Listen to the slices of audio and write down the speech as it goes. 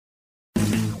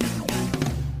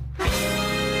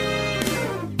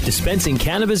Dispensing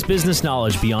cannabis business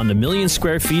knowledge beyond a million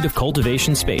square feet of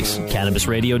cultivation space,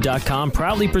 CannabisRadio.com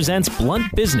proudly presents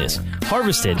Blunt Business,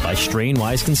 harvested by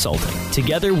Strainwise Consulting.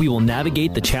 Together, we will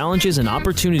navigate the challenges and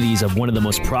opportunities of one of the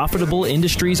most profitable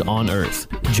industries on earth.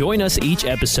 Join us each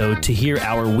episode to hear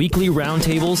our weekly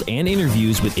roundtables and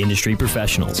interviews with industry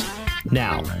professionals.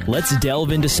 Now, let's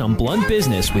delve into some blunt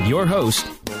business with your host.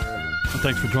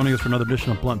 Thanks for joining us for another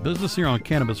edition of Blunt Business here on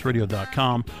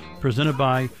CannabisRadio.com, presented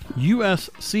by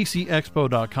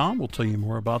USCCExpo.com. We'll tell you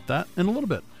more about that in a little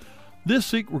bit.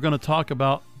 This week, we're going to talk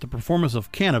about the performance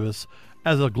of cannabis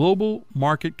as a global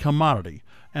market commodity.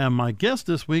 And my guest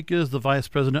this week is the Vice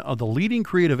President of the leading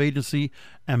creative agency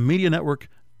and media network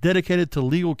dedicated to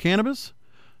legal cannabis,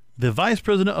 the Vice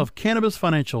President of Cannabis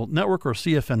Financial Network, or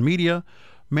CFN Media,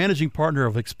 Managing Partner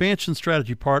of Expansion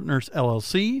Strategy Partners,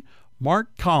 LLC,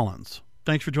 Mark Collins.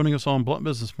 Thanks for joining us on Blunt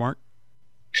Business, Mark.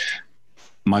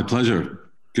 My pleasure.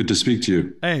 Good to speak to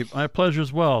you. Hey, my pleasure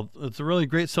as well. It's a really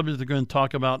great subject we're going to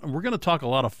talk about, and we're going to talk a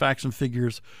lot of facts and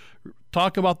figures,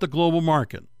 talk about the global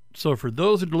market. So for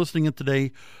those that are listening in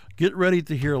today, get ready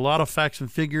to hear a lot of facts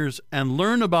and figures and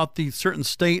learn about the certain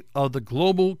state of the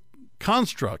global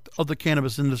construct of the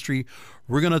cannabis industry.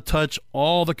 We're going to touch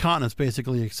all the continents,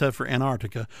 basically, except for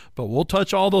Antarctica, but we'll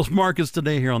touch all those markets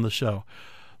today here on the show.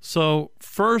 So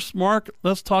first, Mark,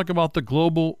 let's talk about the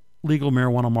global legal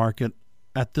marijuana market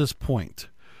at this point.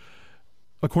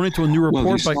 According to a new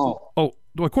report I'm going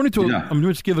to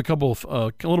just give a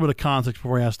little bit of context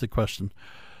before I ask the question.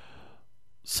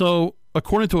 So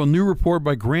according to a new report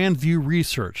by Grand View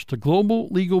Research, the global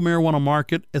legal marijuana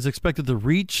market is expected to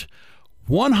reach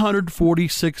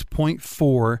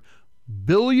 $146.4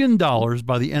 billion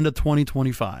by the end of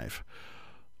 2025.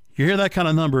 You hear that kind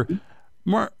of number?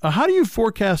 Mark, how do you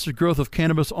forecast the growth of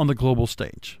cannabis on the global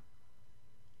stage?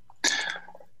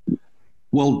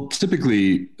 Well,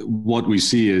 typically what we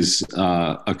see is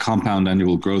a compound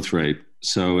annual growth rate.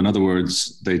 So in other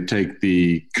words, they take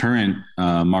the current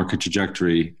market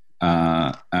trajectory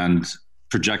and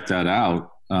project that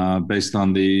out based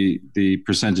on the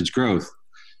percentage growth.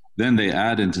 Then they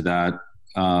add into that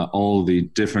all the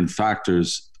different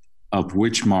factors of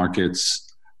which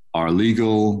markets are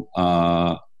legal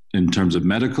in terms of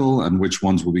medical and which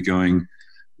ones will be going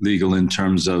legal in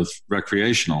terms of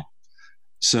recreational.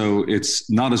 So it's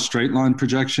not a straight line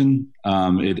projection.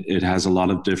 It has a lot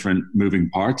of different moving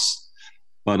parts,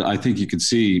 but I think you can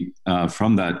see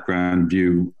from that Grand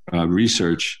View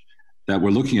research that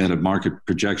we're looking at a market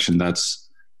projection that's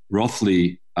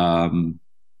roughly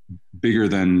bigger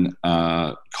than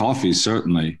coffee,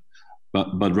 certainly,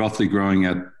 but roughly growing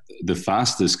at the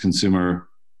fastest consumer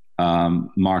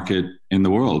market in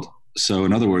the world. So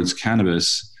in other words,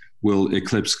 cannabis will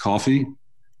eclipse coffee.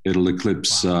 It'll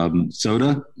eclipse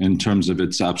soda in terms of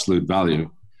its absolute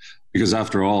value. Because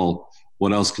after all,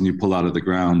 what else can you pull out of the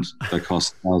ground that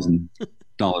costs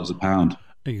 $1,000 a pound?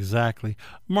 Exactly.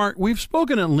 Mark, we've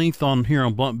spoken at length here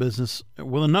on Blunt Business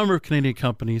with a number of Canadian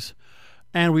companies,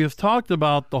 and we have talked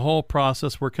about the whole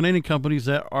process where Canadian companies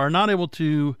that are not able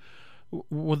to,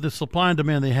 with the supply and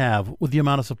demand they have, with the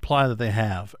amount of supply that they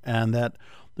have, and that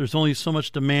there's only so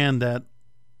much demand that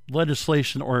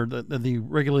legislation or the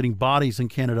regulating bodies in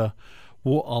Canada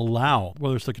will allow,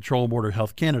 whether it's the Control Board or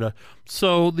Health Canada.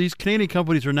 So these Canadian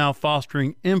companies are now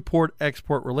fostering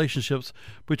import-export relationships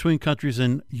between countries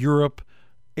in Europe,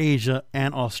 Asia,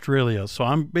 and Australia. So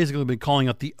I'm basically been calling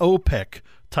it the OPEC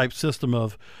type system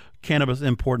of cannabis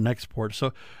import and export.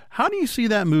 So how do you see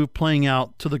that move playing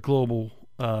out to the global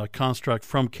construct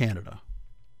from Canada?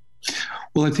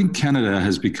 Well, I think Canada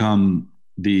has become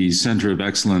the center of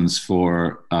excellence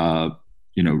for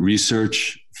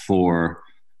research, for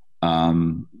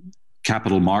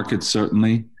capital markets,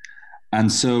 certainly.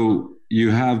 And so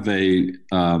you have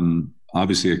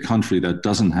obviously a country that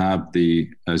doesn't have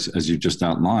as you just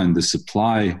outlined, the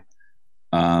supply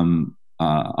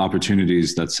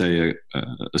opportunities that, say,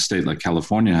 a state like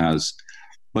California has,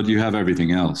 but you have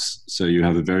everything else. So you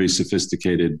have a very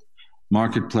sophisticated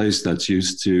marketplace that's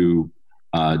used to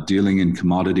dealing in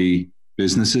commodity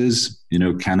businesses.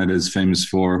 Canada is famous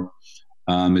for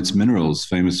its minerals,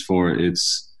 famous for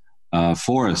its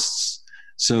forests.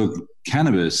 So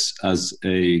cannabis as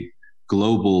a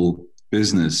global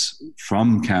business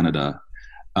from Canada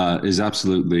is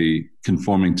absolutely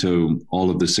conforming to all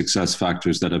of the success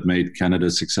factors that have made Canada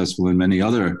successful in many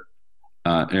other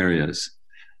areas.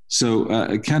 So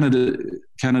Canada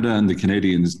and the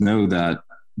Canadians know that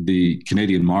the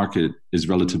Canadian market is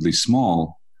relatively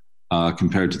small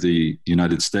compared to the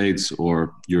United States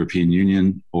or European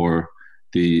Union or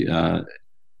the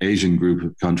Asian group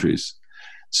of countries.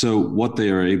 So what they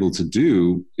are able to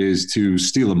do is to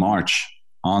steal a march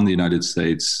on the United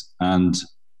States and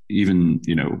even,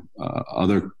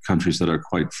 other countries that are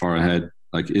quite far ahead,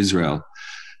 like Israel,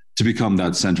 to become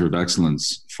that center of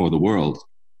excellence for the world.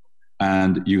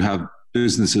 And you have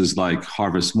businesses like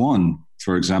Harvest One,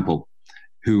 for example,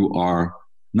 who are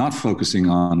not focusing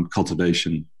on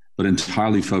cultivation, but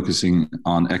entirely focusing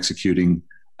on executing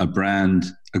a brand,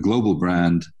 a global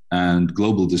brand, and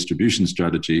global distribution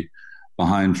strategy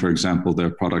behind, for example, their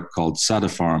product called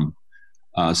Sadafarm.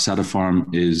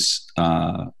 Sadafarm is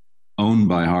owned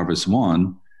by Harvest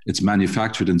One. It's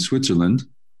manufactured in Switzerland,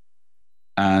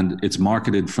 and it's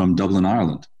marketed from Dublin,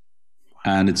 Ireland.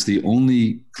 And it's the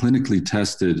only clinically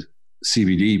tested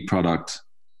CBD product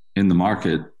in the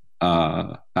market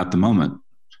at the moment.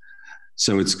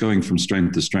 So it's going from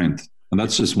strength to strength. And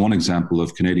that's just one example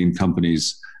of Canadian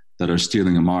companies that are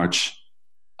stealing a march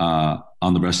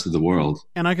on the rest of the world.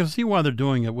 And I can see why they're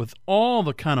doing it with all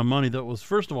the kind of money that was,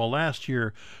 first of all, last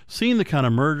year, seeing the kind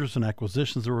of mergers and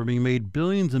acquisitions that were being made,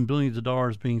 billions and billions of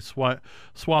dollars being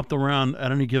swapped around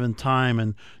at any given time.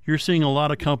 And you're seeing a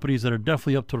lot of companies that are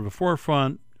definitely up to the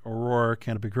forefront. Aurora,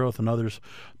 Canopy Growth, and others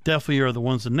definitely are the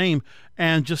ones to name.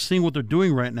 And just seeing what they're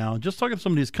doing right now, just talking to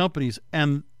some of these companies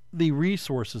and the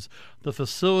resources, the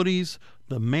facilities,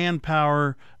 the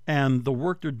manpower, and the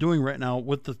work they're doing right now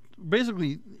with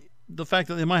basically the fact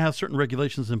that they might have certain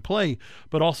regulations in play,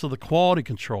 but also the quality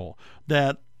control,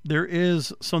 that there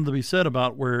is something to be said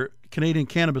about where Canadian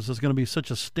cannabis is going to be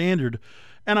such a standard.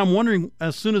 And I'm wondering,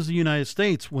 as soon as the United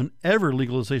States, whenever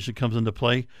legalization comes into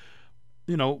play,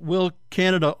 will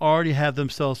Canada already have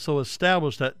themselves so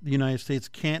established that the United States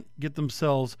can't get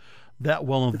themselves that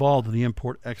well involved in the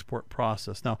import-export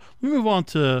process? Now, let me move on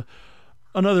to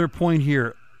another point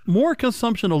here. More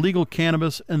consumption of legal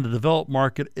cannabis in the developed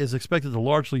market is expected to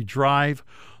largely drive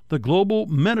the global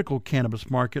medical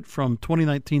cannabis market from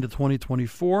 2019 to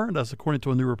 2024. That's according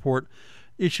to a new report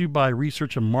issued by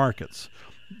Research and Markets.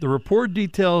 The report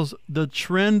details the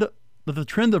trend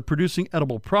of producing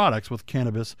edible products with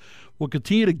cannabis will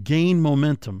continue to gain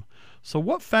momentum. So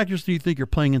what factors do you think are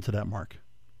playing into that, Mark?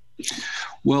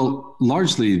 Well,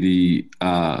 largely the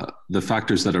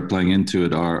factors that are playing into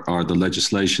it are the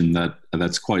legislation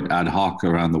that's quite ad hoc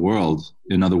around the world.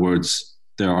 In other words,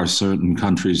 there are certain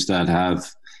countries that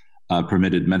have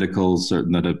permitted medical,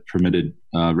 certain that have permitted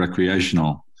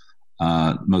recreational.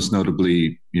 Most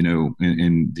notably,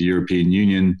 in the European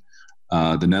Union,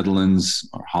 the Netherlands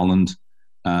or Holland,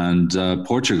 and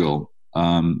Portugal.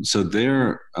 So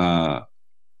they're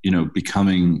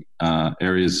becoming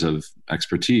areas of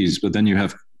expertise. But then you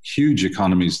have huge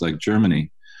economies like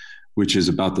Germany, which is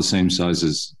about the same size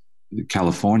as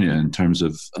California in terms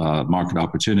of market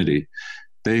opportunity.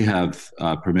 They have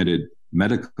permitted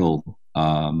medical,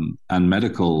 and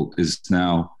medical is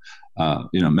now,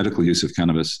 medical use of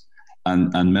cannabis,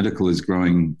 and medical is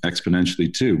growing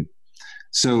exponentially too.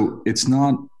 So it's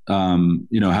not,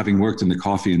 having worked in the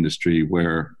coffee industry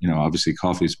where, obviously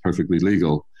coffee is perfectly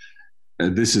legal.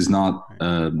 This is not,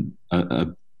 an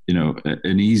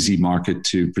easy market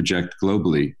to project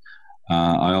globally.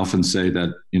 I often say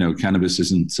that, cannabis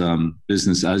isn't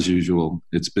business as usual,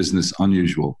 it's business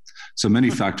unusual. So many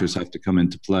factors have to come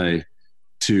into play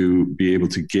to be able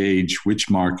to gauge which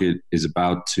market is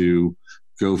about to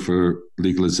go for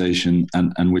legalization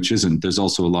and which isn't. There's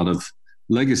also a lot of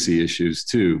legacy issues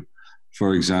too.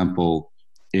 For example,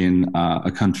 in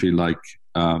a country like,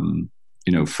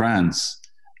 France,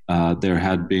 there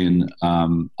had been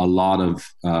a lot of,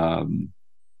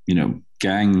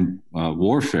 gang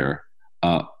warfare,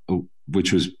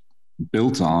 which was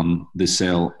built on the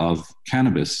sale of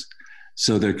cannabis.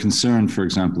 So they're concerned, for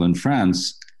example, in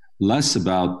France, less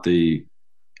about the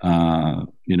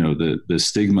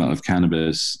stigma of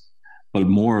cannabis, but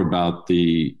more about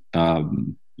the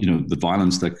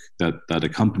violence that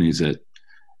accompanies it.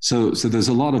 So there's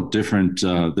a lot of different,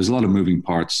 there's a lot of moving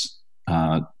parts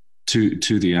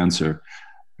to the answer.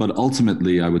 But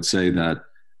ultimately, I would say that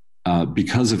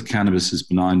because of cannabis's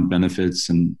benign benefits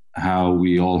and how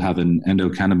we all have an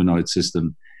endocannabinoid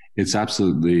system, it's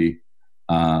absolutely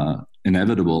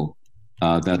inevitable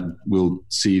that we'll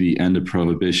see the end of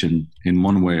prohibition in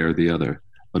one way or the other.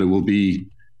 But it will be,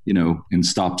 in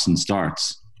stops and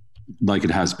starts, like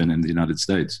it has been in the United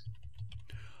States.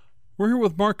 We're here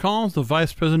with Mark Collins, the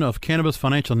Vice President of Cannabis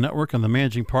Financial Network and the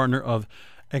Managing Partner of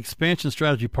Expansion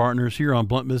Strategy Partners here on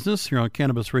Blunt Business, here on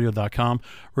CannabisRadio.com.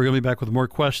 We're going to be back with more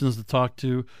questions to talk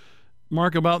to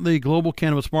Mark about the global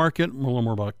cannabis market. We'll learn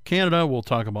more about Canada. We'll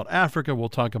talk about Africa. We'll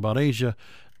talk about Asia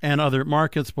and other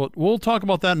markets. But we'll talk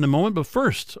about that in a moment. But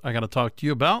first, I got to talk to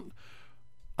you about,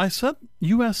 I said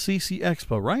USCC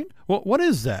Expo, right? Well, what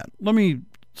is that? Let me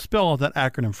spell out that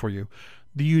acronym for you.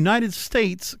 the United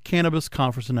States Cannabis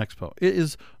Conference and Expo. It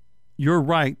is your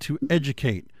right to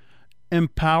educate,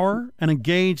 empower, and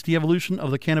engage the evolution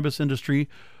of the cannabis industry,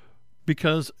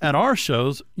 because at our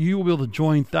shows, you will be able to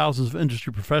join thousands of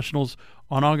industry professionals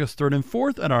on August 3rd and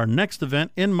 4th at our next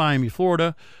event in Miami,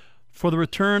 Florida, for the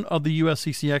return of the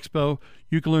USCC Expo.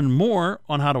 You can learn more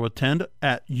on how to attend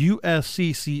at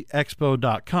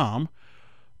usccexpo.com.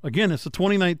 Again, it's the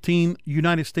 2019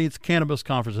 United States Cannabis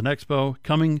Conference and Expo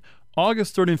coming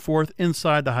August 3rd and 4th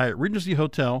inside the Hyatt Regency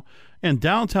Hotel in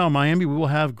downtown Miami. We will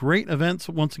have great events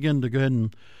once again to go ahead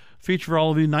and feature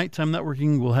all of you. Nighttime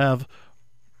networking. We'll have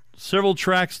several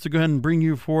tracks to go ahead and bring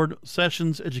you forward,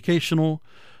 sessions, educational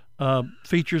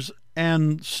features,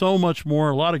 and so much more.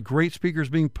 A lot of great speakers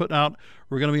being put out.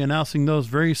 We're going to be announcing those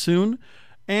very soon.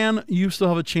 And you still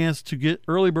have a chance to get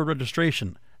early bird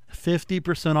registration,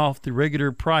 50% off the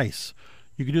regular price.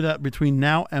 You can do that between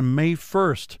now and May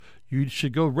 1st. You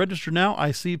should go register now.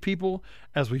 I see people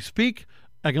as we speak.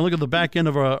 I can look at the back end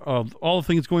of all the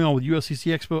things going on with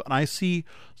USCC Expo, and I see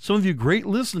some of you great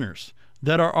listeners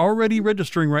that are already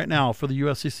registering right now for the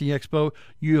USCC Expo.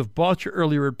 You have bought your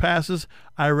early bird passes.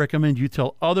 I recommend you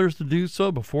tell others to do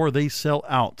so before they sell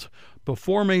out.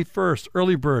 Before May 1st,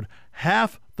 early bird,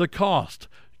 half the cost.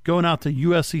 Going out to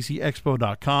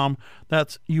usccexpo.com.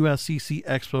 That's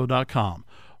usccexpo.com.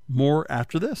 More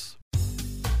after this.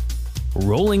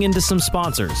 Rolling into some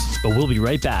sponsors, but we'll be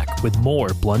right back with more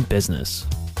Blunt Business.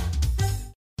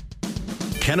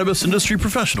 Cannabis industry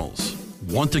professionals,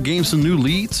 want to gain some new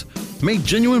leads? Make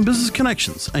genuine business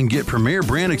connections and get premier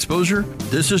brand exposure?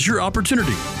 This is your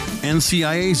opportunity.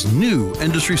 NCIA's new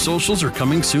industry socials are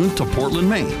coming soon to Portland,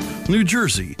 Maine, New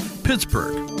Jersey,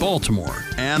 Pittsburgh, Baltimore,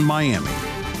 and Miami.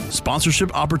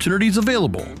 Sponsorship opportunities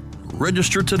available.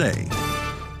 Register today.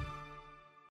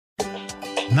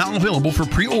 Now available for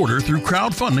pre-order through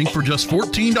crowdfunding for just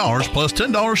 $14 plus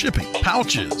 $10 shipping.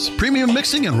 Pouches, premium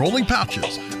mixing and rolling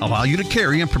pouches, allow you to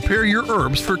carry and prepare your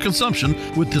herbs for consumption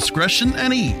with discretion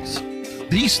and ease.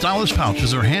 These stylish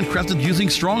pouches are handcrafted using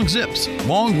strong zips,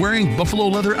 long-wearing buffalo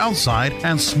leather outside,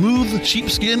 and smooth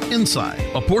sheepskin inside.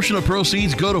 A portion of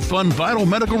proceeds go to fund vital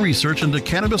medical research into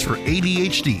cannabis for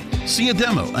ADHD. See a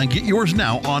demo and get yours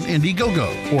now on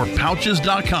Indiegogo or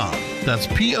pouches.com. That's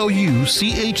POUCHZ.com.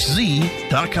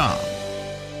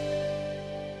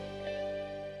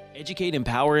 Educate,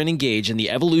 empower, and engage in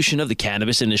the evolution of the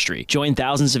cannabis industry. Join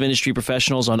thousands of industry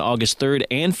professionals on August 3rd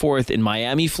and 4th in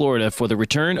Miami, Florida for the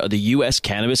return of the U.S.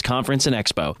 Cannabis Conference and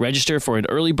Expo. Register for an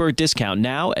early bird discount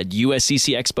now at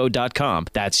usccexpo.com.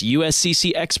 That's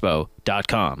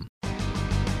usccexpo.com.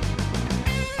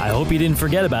 I hope you didn't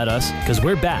forget about us, because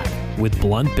we're back with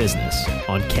Blunt Business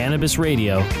on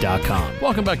CannabisRadio.com.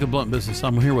 Welcome back to Blunt Business.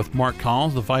 I'm here with Mark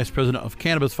Collins, the Vice President of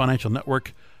Cannabis Financial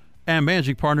Network and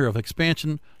Managing Partner of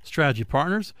Expansion Strategy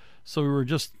Partners. So we were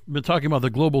just been talking about the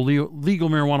global legal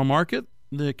marijuana market,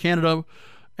 the Canada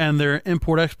and their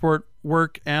import-export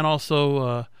work, and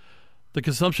also the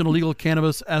consumption of legal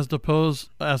cannabis as to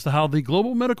how the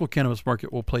global medical cannabis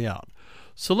market will play out.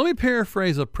 So let me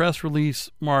paraphrase a press release,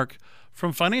 Mark,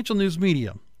 from Financial News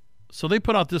Media. So they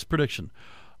put out this prediction.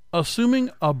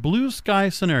 Assuming a blue sky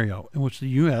scenario in which the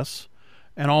U.S.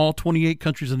 and all 28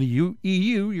 countries in the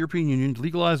EU, European Union,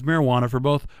 legalize marijuana for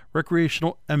both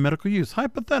recreational and medical use,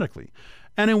 hypothetically,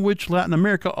 and in which Latin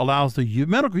America allows the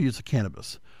medical use of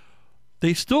cannabis,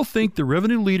 they still think the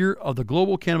revenue leader of the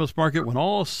global cannabis market, when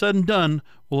all is said and done,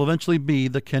 will eventually be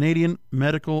the Canadian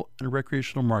medical and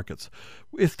recreational markets.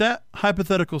 If that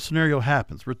hypothetical scenario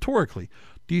happens, rhetorically,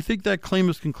 do you think that claim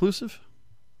is conclusive?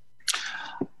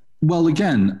 Well,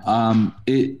 again,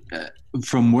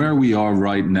 from where we are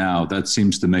right now, that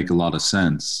seems to make a lot of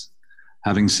sense.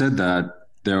 Having said that,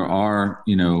 there are,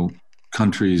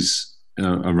 countries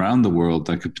around the world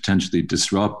that could potentially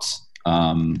disrupt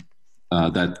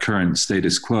that current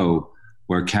status quo,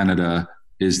 where Canada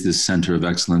is the center of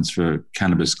excellence for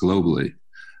cannabis globally.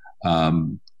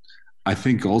 I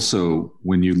think also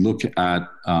when you look at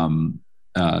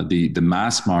the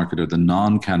mass market or the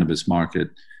non-cannabis market,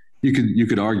 you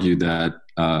could argue that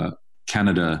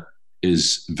Canada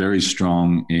is very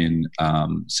strong in,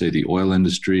 say, the oil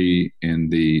industry, in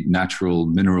the natural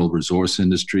mineral resource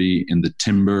industry, in the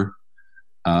timber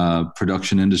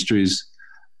production industries.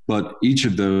 But each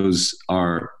of those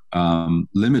are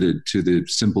limited to the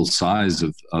simple size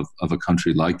of a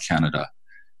country like Canada.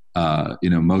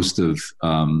 Most of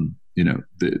the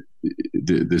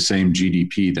same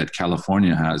GDP that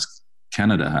California has,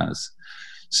 Canada has.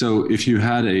 So if you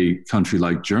had a country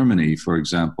like Germany, for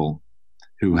example,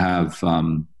 who have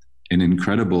an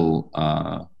incredible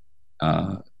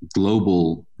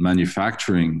global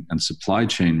manufacturing and supply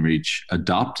chain reach,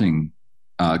 adopting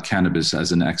cannabis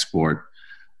as an export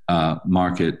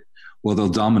market, well, they'll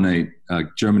dominate.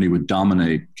 Germany would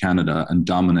dominate Canada and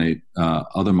dominate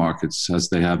other markets, as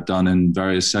they have done in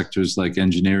various sectors like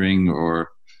engineering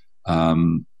or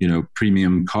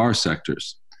premium car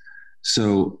sectors.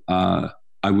 So I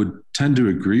would tend to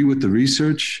agree with the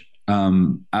research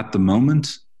at the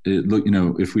moment.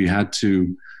 If we had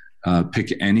to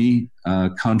pick any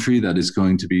country that is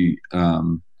going to be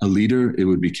a leader, it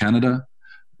would be Canada.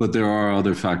 But there are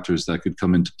other factors that could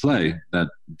come into play that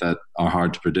are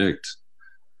hard to predict.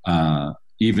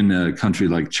 Even a country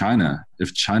like China,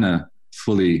 if China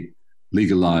fully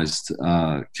legalized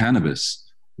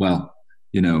cannabis, well,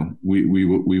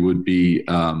 we would be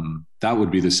that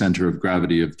would be the center of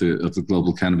gravity of the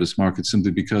global cannabis market,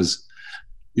 simply because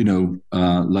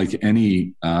like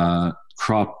any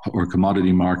crop or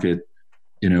commodity market,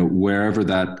 wherever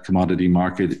that commodity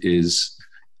market is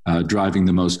driving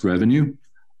the most revenue,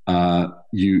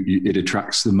 it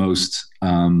attracts the most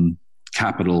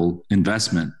capital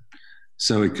investment.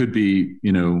 So it could be,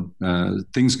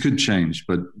 things could change,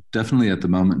 but definitely at the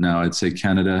moment now, I'd say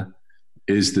Canada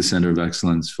is the center of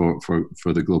excellence for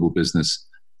the global business.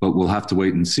 But we'll have to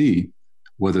wait and see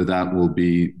whether that will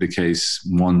be the case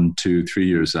 1, 2, 3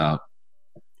 years out.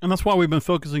 And that's why we've been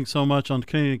focusing so much on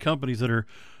Canadian companies that are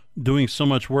doing so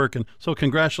much work. And so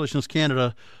congratulations,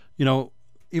 Canada.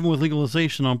 Even with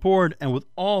legalization on board and with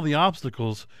all the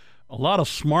obstacles, a lot of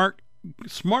smart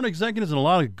executives and a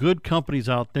lot of good companies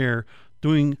out there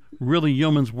doing really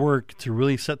yeoman's work to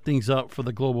really set things up for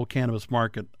the global cannabis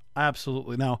market.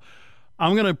 Absolutely. Now,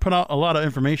 I'm going to put out a lot of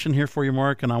information here for you,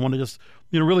 Mark, and I want to just,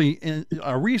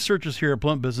 our researchers here at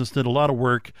Blunt Business did a lot of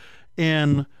work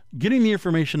in getting the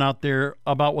information out there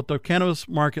about what the cannabis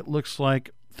market looks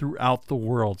like throughout the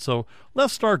world. So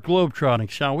let's start globetrotting,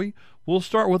 shall we? We'll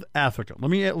start with Africa. Let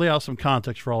me lay out some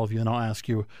context for all of you, and I'll ask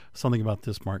you something about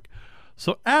this, Mark.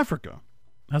 So Africa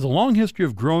has a long history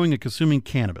of growing and consuming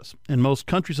cannabis. In most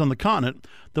countries on the continent,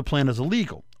 the plant is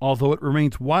illegal, although it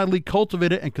remains widely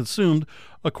cultivated and consumed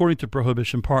according to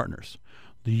prohibition partners.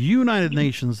 The United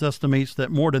Nations estimates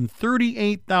that more than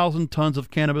 38,000 tons of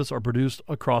cannabis are produced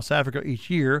across Africa each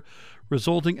year,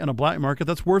 resulting in a black market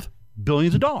that's worth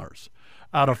billions of dollars.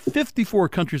 Out of 54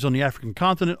 countries on the African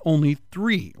continent, only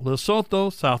 3,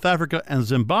 Lesotho, South Africa, and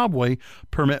Zimbabwe,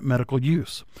 permit medical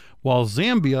use, while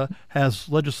Zambia has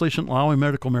legislation allowing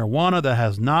medical marijuana that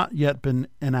has not yet been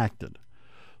enacted.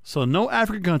 So no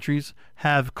African countries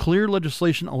have clear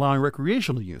legislation allowing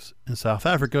recreational use. In South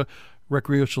Africa,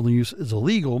 recreational use is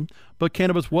illegal, but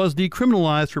cannabis was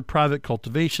decriminalized for private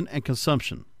cultivation and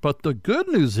consumption. But the good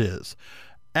news is,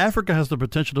 Africa has the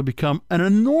potential to become an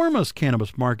enormous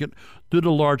cannabis market due to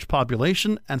large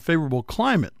population and favorable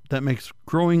climate that makes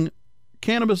growing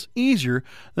cannabis easier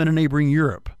than in neighboring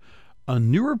Europe. A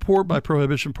new report by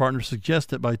Prohibition Partners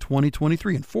suggests that by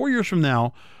 2023, and 4 years from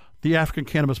now, the African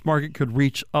cannabis market could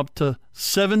reach up to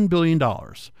 $7 billion.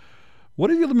 What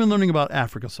have you been learning about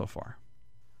Africa so far?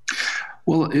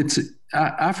 Well,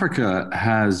 Africa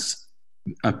has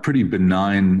a pretty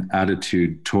benign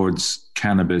attitude towards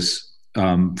cannabis.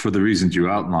 For the reasons you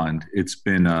outlined. It's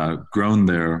been grown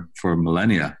there for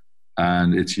millennia,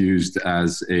 and it's used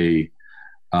as a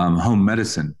home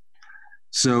medicine.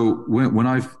 So when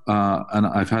I've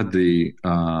had the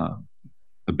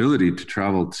ability to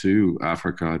travel to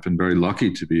Africa, I've been very lucky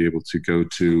to be able to go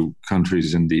to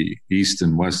countries in the East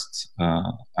and West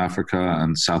Africa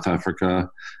and South Africa,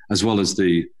 as well as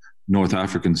the North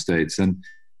African states. And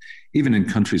even in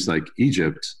countries like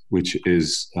Egypt, which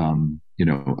is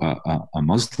a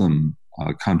Muslim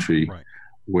country, right,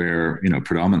 where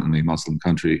predominantly Muslim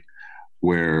country,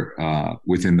 where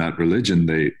within that religion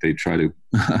they try to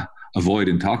avoid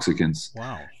intoxicants.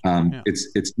 Wow. Yeah.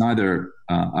 It's neither.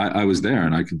 I was there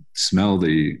and I could smell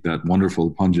that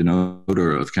wonderful pungent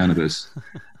odor of cannabis,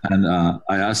 and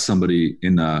I asked somebody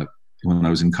when I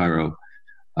was in Cairo,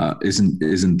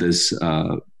 isn't this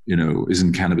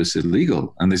isn't cannabis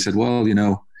illegal? And they said, well,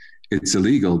 it's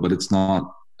illegal, but it's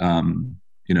not,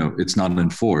 it's not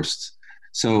enforced.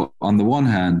 So on the one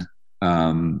hand,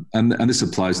 and this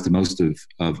applies to most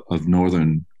of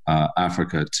Northern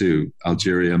Africa too,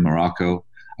 Algeria, Morocco.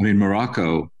 I mean,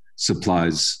 Morocco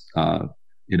supplies,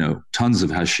 tons of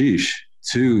hashish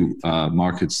to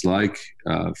markets like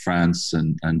France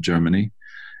and Germany,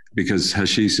 because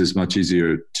hashish is much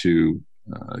easier to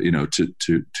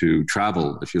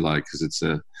travel, if you like, because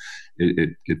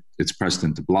it's pressed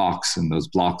into blocks, and those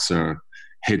blocks are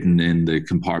hidden in the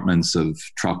compartments of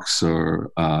trucks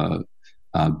or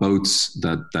boats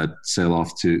that sail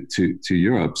off to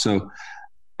Europe. So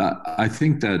I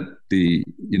think that the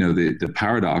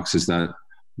paradox is that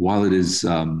while it is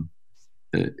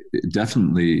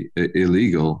definitely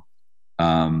illegal.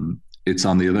 It's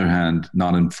on the other hand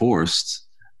not enforced,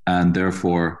 and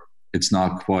therefore it's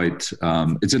not quite.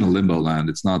 It's in a limbo land.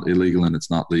 It's not illegal and it's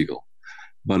not legal.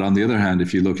 But on the other hand,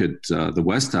 if you look at the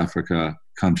West Africa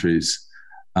countries,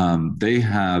 they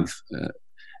have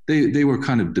they were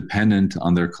kind of dependent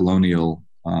on their colonial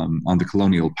on the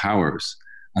colonial powers,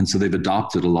 and so they've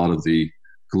adopted a lot of the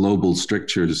global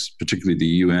strictures, particularly the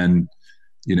UN,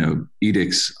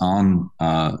 edicts on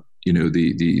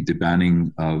the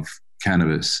banning of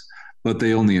cannabis, but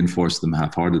they only enforce them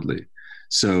half-heartedly.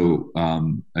 So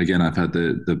again, I've had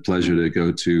the pleasure to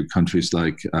go to countries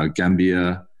like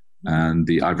Gambia and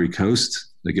the Ivory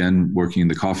Coast. Again, working in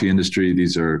the coffee industry,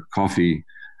 these are coffee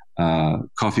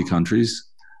countries,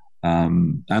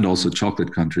 and also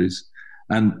chocolate countries.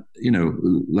 And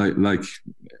like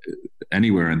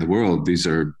anywhere in the world, these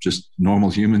are just normal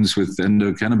humans with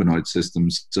endocannabinoid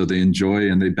systems, so they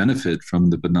enjoy and they benefit from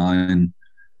the benign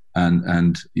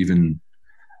and even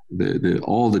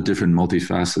all the different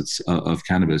multifacets of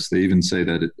cannabis. They even say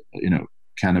that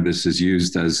cannabis is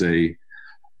used as a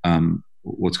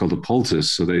what's called a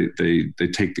poultice. So they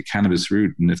take the cannabis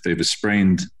root, and if they have a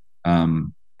sprained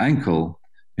ankle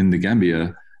in the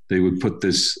Gambia, they would put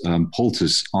this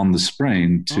poultice on the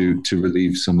sprain to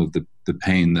relieve some of the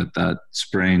pain that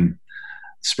sprained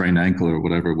ankle or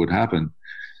whatever would happen.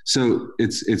 So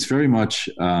it's very much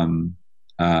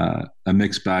a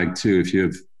mixed bag too.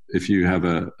 If you have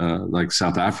a like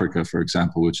South Africa, for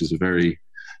example, which is a very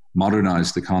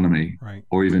modernized economy, right,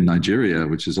 or even Nigeria,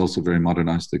 which is also a very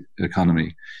modernized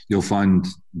economy, you'll find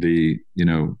the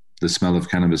smell of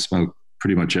cannabis smoke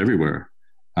pretty much everywhere.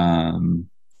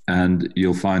 And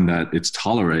you'll find that it's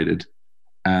tolerated.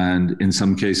 And in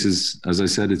some cases, as I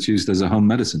said, it's used as a home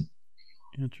medicine.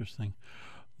 Interesting.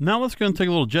 Now let's go and take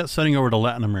a little jet setting over to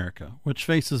Latin America, which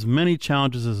faces many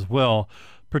challenges as well,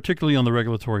 particularly on the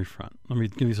regulatory front. Let me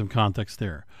give you some context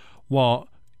there. While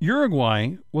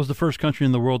Uruguay was the first country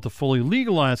in the world to fully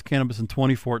legalize cannabis in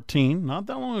 2014, not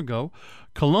that long ago,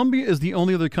 Colombia is the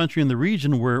only other country in the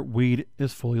region where weed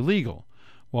is fully legal.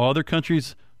 While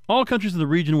all countries in the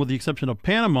region, with the exception of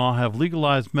Panama, have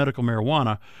legalized medical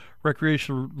marijuana,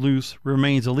 recreational use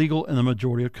remains illegal in the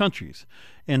majority of countries.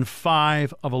 In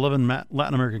 5 of 11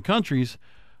 Latin American countries,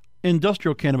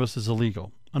 industrial cannabis is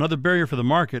illegal. Another barrier for the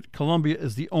market, Colombia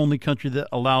is the only country that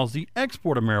allows the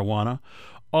export of marijuana,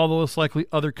 although it's likely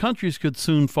other countries could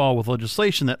soon follow with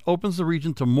legislation that opens the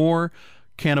region to more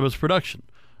cannabis production.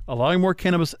 Allowing more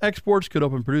cannabis exports could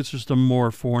open producers to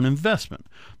more foreign investment.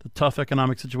 The tough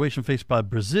economic situation faced by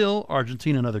Brazil,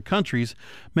 Argentina, and other countries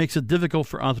makes it difficult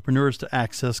for entrepreneurs to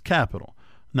access capital.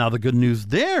 Now, the good news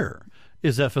there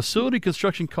is that facility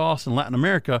construction costs in Latin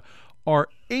America are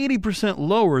 80%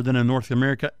 lower than in North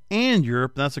America and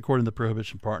Europe. That's according to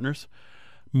Prohibition Partners.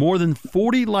 More than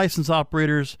 40 licensed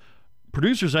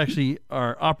producers actually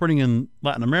are operating in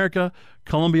Latin America.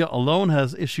 Colombia alone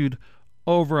has issued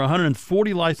over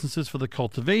 140 licenses for the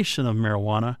cultivation of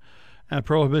marijuana. And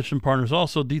Prohibition Partners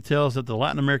also details that the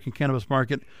Latin American cannabis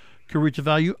market could reach a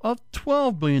value of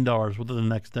 $12 billion within the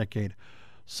next decade.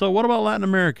 So what about Latin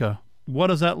America? What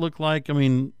does that look like? I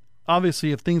mean,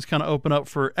 obviously, if things kind of open up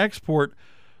for export,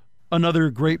 another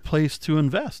great place to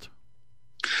invest.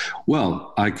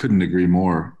 Well, I couldn't agree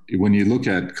more. When you look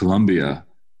at Colombia,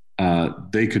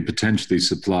 they could potentially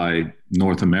supply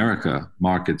North America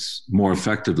markets more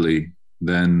effectively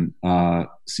than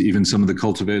even some of the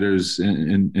cultivators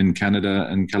in Canada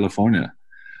and California.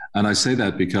 And I say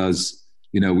that because,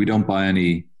 we don't buy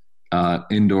any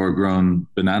indoor grown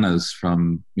bananas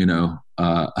from,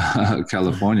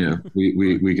 California.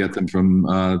 We get them from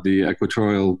the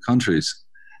equatorial countries.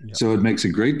 Yep. So it makes a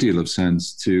great deal of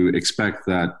sense to expect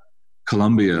that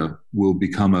Colombia will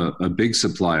become a big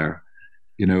supplier.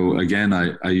 Again,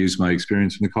 I use my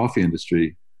experience from the coffee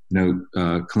industry.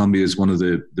 Colombia is one of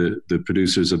the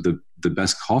producers of the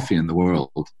best coffee in the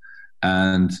world,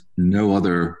 and no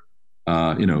other,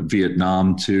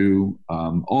 Vietnam too,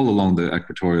 all along the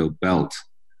equatorial belt.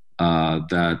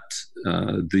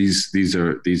 These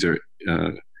are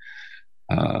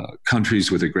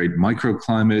countries with a great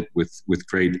microclimate, with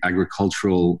great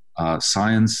agricultural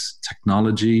science,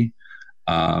 technology,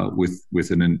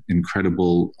 with an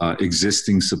incredible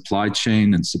existing supply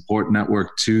chain and support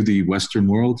network to the Western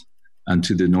world and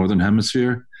to the Northern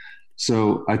Hemisphere.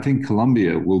 So I think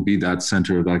Colombia will be that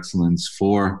center of excellence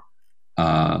for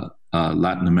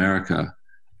Latin America.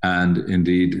 And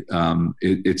indeed,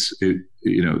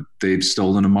 they've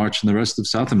stolen a march in the rest of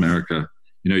South America.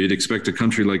 You'd expect a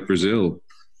country like Brazil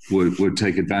would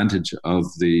take advantage of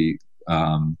the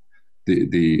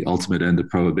ultimate end of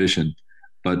prohibition.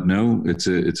 But no,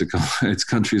 it's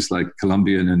countries like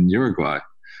Colombia and Uruguay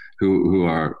who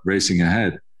are racing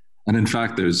ahead. And in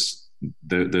fact, there's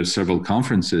several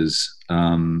conferences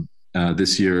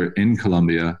this year in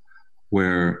Colombia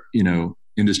where,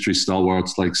 industry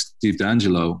stalwarts like Steve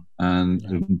D'Angelo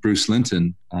and Bruce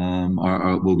Linton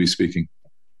will be speaking.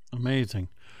 Amazing.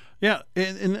 Yeah,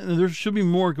 and there should be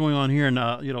more going on here. And,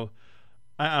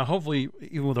 hopefully,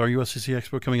 even with our USCC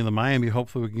Expo coming into Miami,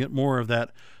 hopefully we can get more of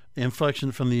that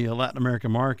inflection from the Latin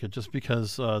American market, just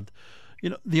because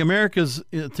the Americas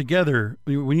together,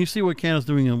 when you see what Canada's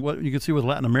doing and what you can see with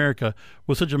Latin America,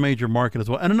 was such a major market as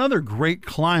well. And another great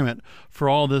climate for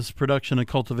all this production and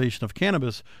cultivation of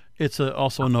cannabis, it's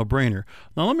also a no-brainer.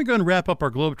 Now, let me go ahead and wrap up our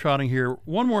globetrotting here.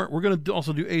 One more, we're going to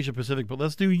also do Asia Pacific, but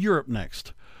let's do Europe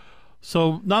next.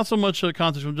 So not so much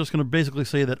context, I'm just going to basically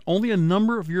say that only a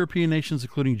number of European nations,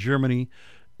 including Germany,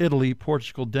 Italy,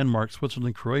 Portugal, Denmark,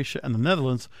 Switzerland, Croatia, and the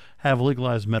Netherlands, have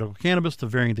legalized medical cannabis to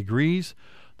varying degrees.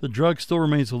 The drug still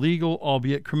remains illegal,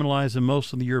 albeit criminalized in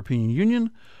most of the European Union.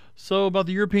 So about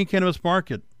the European cannabis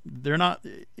market,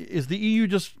 is the EU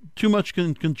just too much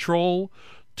in control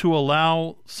to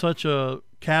allow such a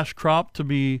cash crop to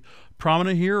be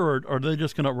prominent here, or are they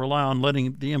just going to rely on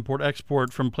letting the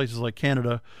import-export from places like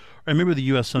Canada, or maybe the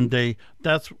U.S. someday?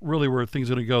 That's really where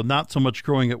things are going to go, not so much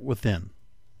growing it within.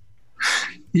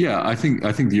 Yeah, I think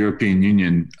the European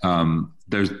Union,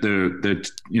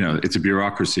 it's a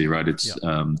bureaucracy, right? It's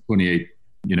 28,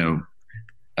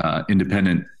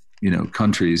 independent,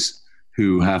 countries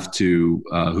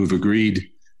who've agreed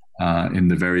in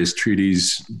the various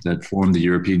treaties that form the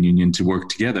European Union to work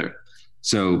together.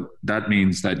 So that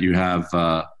means that you have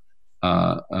a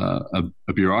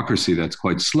bureaucracy that's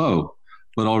quite slow,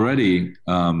 but already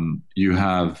you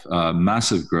have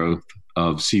massive growth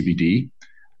of CBD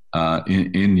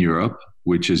in Europe,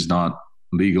 which is not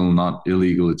legal, not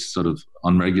illegal. It's sort of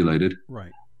unregulated.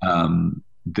 Right.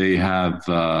 They have,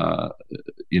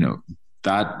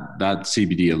 that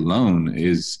CBD alone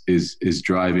is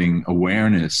driving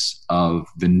awareness of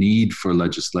the need for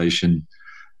legislation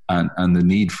and the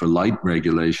need for light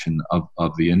regulation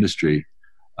of the industry,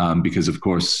 because of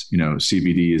course,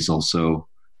 CBD is also,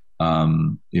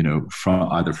 from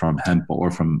hemp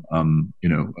or from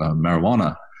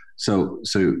marijuana. So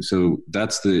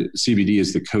that's the CBD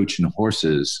is the coach and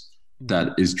horses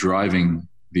that is driving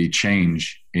the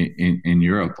change in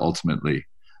Europe ultimately,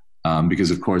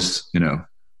 because of course a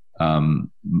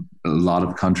lot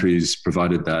of countries,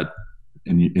 provided that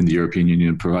in the European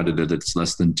Union, provided that it's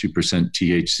less than 2%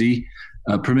 THC,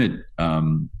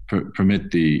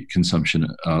 permit the consumption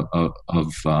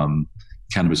of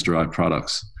cannabis-derived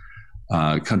products.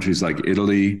 Countries like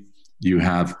Italy, you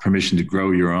have permission to grow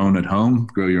your own at home,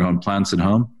 grow your own plants at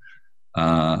home.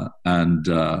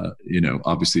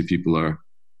 Obviously people are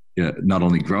not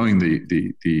only growing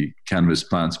the cannabis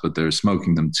plants, but they're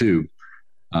smoking them too.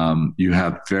 You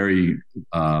have very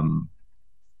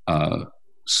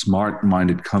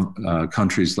smart-minded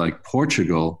countries like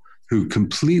Portugal who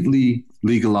completely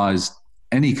legalized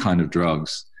any kind of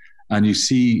drugs. And you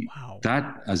see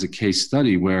that as a case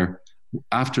study where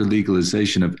after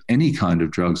legalization of any kind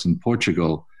of drugs in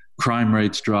Portugal, crime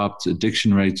rates dropped,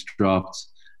 addiction rates dropped.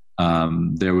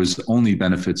 There was only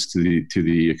benefits to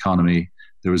the economy.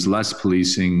 There was less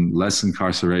policing, less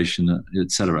incarceration,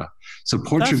 etc. So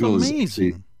Portugal That's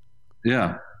amazing.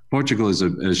 Portugal is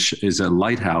a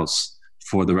lighthouse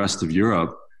for the rest of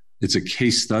Europe. It's a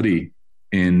case study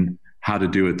in how to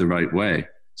do it the right way.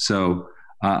 So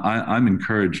I'm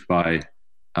encouraged by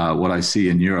what I see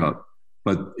in Europe.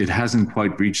 But it hasn't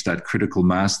quite reached that critical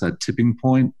mass, that tipping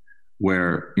point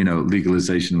where,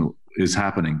 legalization is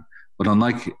happening. But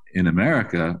unlike in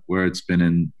America, where it's been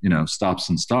in, stops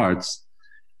and starts,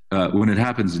 when it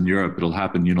happens in Europe, it'll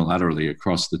happen unilaterally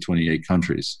across the 28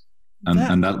 countries.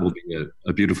 And that will be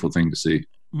a beautiful thing to see.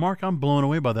 Mark, I'm blown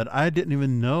away by that. I didn't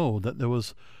even know that there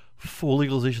was full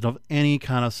legalization of any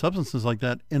kind of substances like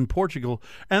that in Portugal.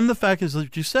 And the fact is,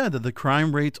 like you said, that the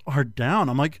crime rates are down.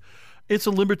 I'm like, it's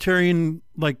a libertarian,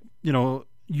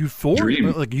 euphoria,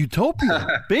 dream. Like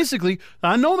utopia. Basically,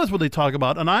 I know that's what they talk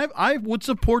about, and I would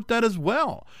support that as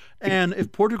well. And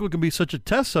if Portugal can be such a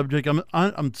test subject,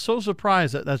 I'm so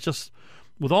surprised that that's just,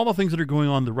 with all the things that are going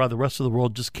on, the rest of the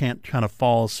world just can't kind of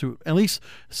follow suit. At least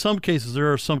in some cases,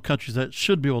 there are some countries that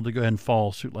should be able to go ahead and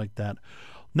follow suit like that.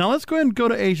 Now let's go ahead and go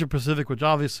to Asia Pacific, which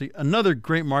obviously another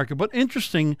great market, but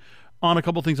interesting on a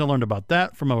couple of things I learned about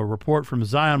that from a report from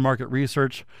Zion Market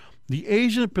Research. The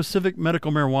Asian Pacific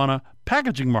medical marijuana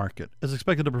packaging market is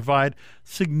expected to provide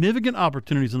significant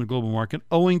opportunities in the global market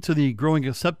owing to the growing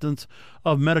acceptance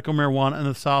of medical marijuana in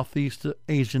the Southeast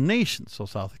Asian nations, so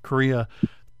South Korea,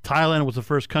 Thailand was the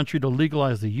first country to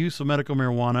legalize the use of medical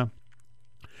marijuana.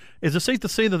 Is it safe to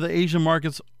say that the Asian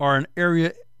markets are an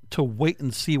area to wait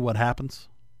and see what happens?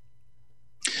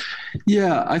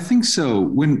 Yeah, I think so.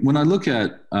 When I look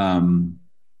at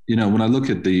when I look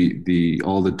at the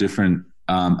all the different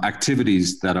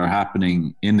activities that are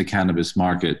happening in the cannabis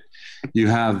market, you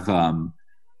have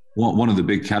one of the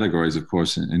big categories, of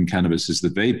course, in cannabis is the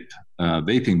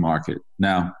vaping market.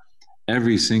 Now,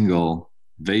 every single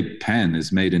vape pen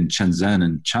is made in Shenzhen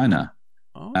in China.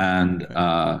 Oh, and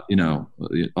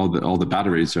okay. All the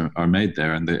batteries are made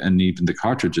there, and even the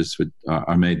cartridges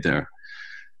are made there.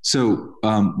 So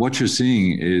what you're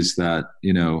seeing is that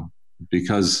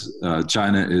because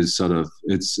China is sort of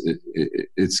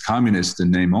it's communist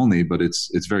in name only, but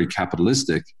it's very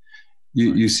capitalistic.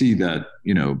 You see that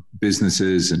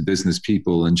businesses and business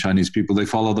people and Chinese people, they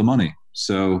follow the money.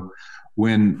 So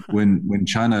when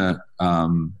China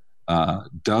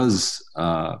does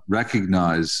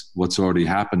recognize what's already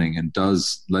happening and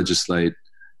does legislate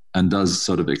and does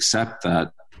sort of accept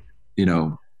that,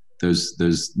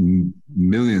 there's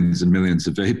millions and millions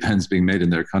of vape pens being made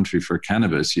in their country for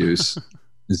cannabis use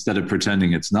instead of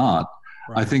pretending it's not.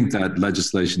 Right. I think that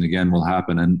legislation again will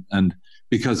happen. And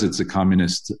because it's a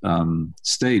communist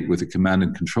state with a command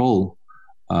and control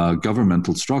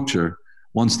governmental structure,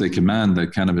 once they command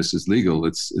that cannabis is legal,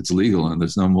 it's legal, and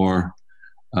there's no more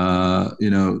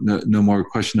no more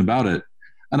question about it.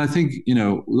 And I think,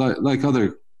 like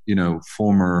other,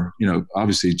 former,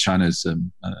 obviously China's,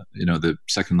 the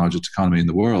second largest economy in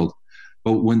the world.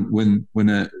 But when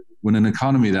an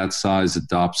economy that size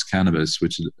adopts cannabis,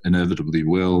 which it inevitably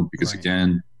will, because right.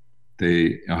 Again,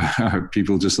 they are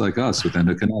people just like us with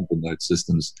endocannabinoid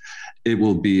systems, it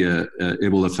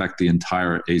will affect the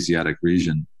entire Asiatic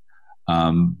region.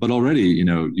 But already,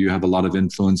 you have a lot of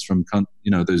influence from,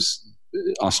 there's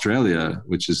Australia,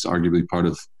 which is arguably part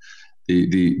of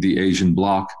the Asian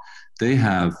bloc. They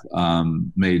have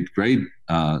made great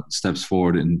steps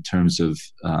forward in terms of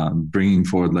bringing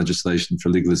forward legislation for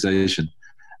legalization.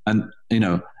 And,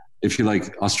 if you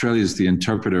like, Australia is the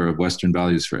interpreter of Western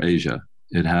values for Asia.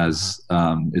 It has,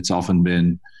 it's often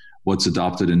been what's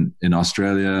adopted in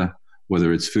Australia,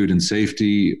 whether it's food and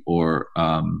safety or,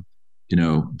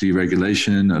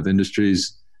 deregulation of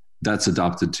industries, that's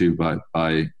adopted too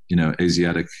by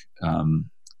Asiatic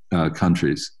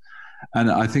countries.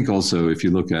 And I think also if you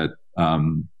look at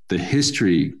the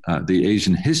history, the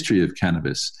Asian history of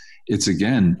cannabis, it's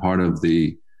again part of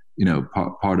the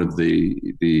part of the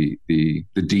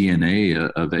DNA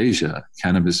of Asia.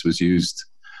 Cannabis was used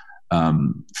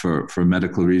for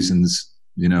medical reasons,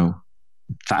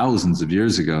 thousands of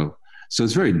years ago. So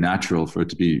it's very natural for it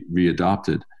to be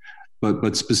readopted.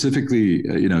 But specifically,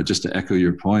 just to echo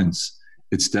your points,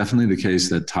 it's definitely the case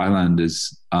that Thailand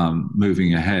is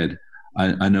moving ahead.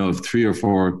 I know of 3 or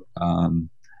 4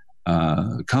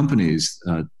 companies,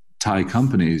 Thai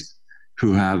companies,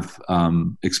 who have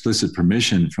explicit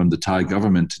permission from the Thai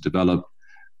government to develop,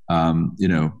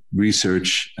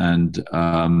 research and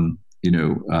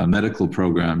medical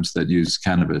programs that use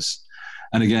cannabis.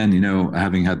 And again,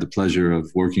 having had the pleasure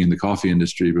of working in the coffee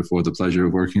industry before the pleasure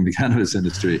of working in the cannabis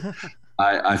industry,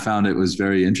 I found it was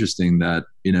very interesting that,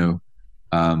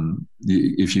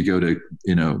 if you go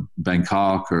to,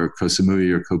 Bangkok or Koh Samui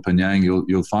or Koh Phangan,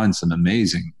 you'll find some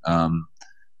amazing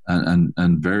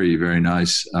and very, very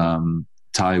nice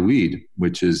Thai weed,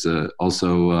 which is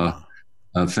also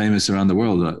famous around the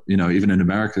world. Even in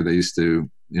America, they used to,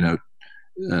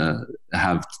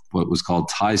 have what was called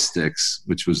Thai sticks,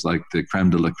 which was like the creme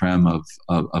de la creme of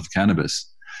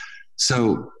cannabis.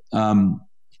 So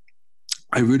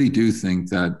I really do think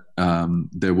that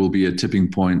there will be a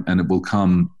tipping point, and it will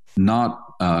come not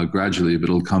gradually, but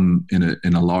it'll come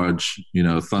in a large,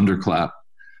 thunderclap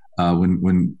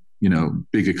when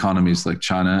big economies like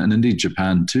China and indeed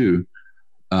Japan too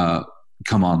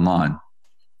come online.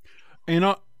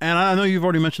 And I know you've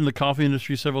already mentioned the coffee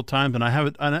industry several times,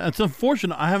 and it's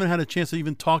unfortunate I haven't had a chance to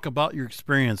even talk about your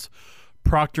experience.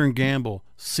 Procter & Gamble,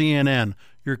 CNN,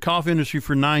 your coffee industry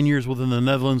for 9 years within the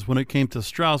Netherlands when it came to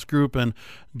Strauss Group and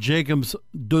Jacobs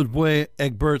Douwe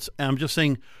Egberts. And I'm just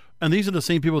saying, and these are the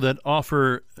same people that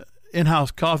offer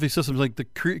in-house coffee systems like the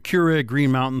Keurig,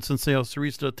 Green Mountain, Senseo,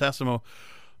 Sarista, Tassimo.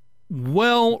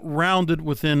 Well-rounded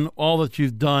within all that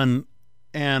you've done,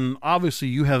 and obviously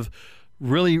you have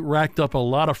really racked up a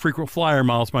lot of frequent flyer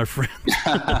miles, my friend.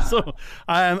 So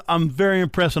I'm very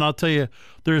impressed, and I'll tell you,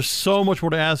 there's so much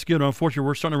more to ask you, and unfortunately,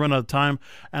 we're starting to run out of time,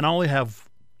 and I only have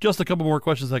just a couple more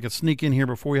questions I could sneak in here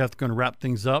before we have to go and wrap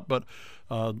things up. But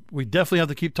we definitely have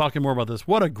to keep talking more about this.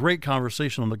 What a great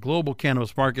conversation on the global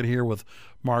cannabis market here with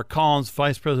Mark Collins,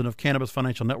 Vice President of Cannabis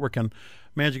Financial Network and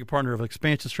Managing Partner of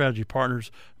Expansion Strategy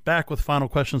Partners. Back with final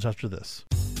questions after this.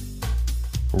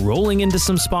 Rolling into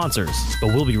some sponsors,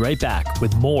 but we'll be right back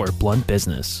with more Blunt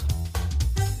Business.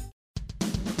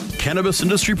 Cannabis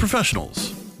industry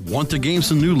professionals, want to gain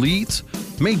some new leads?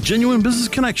 Make genuine business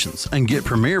connections and get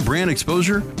premier brand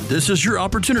exposure? This is your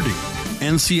opportunity.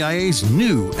 NCIA's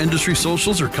new industry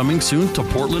socials are coming soon to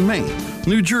Portland, Maine,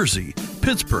 New Jersey,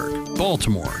 Pittsburgh,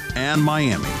 Baltimore, and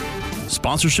Miami.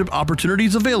 Sponsorship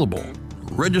opportunities available.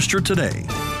 Register today.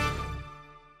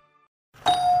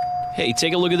 Hey,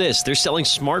 take a look at this. They're selling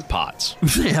smart pots.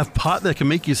 They have pot that can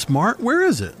make you smart? Where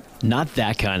is it? Not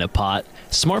that kind of pot.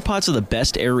 Smart pots are the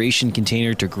best aeration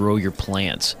container to grow your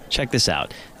plants. Check this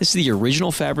out. This is the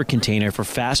original fabric container for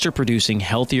faster producing,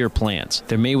 healthier plants.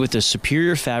 They're made with a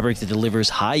superior fabric that delivers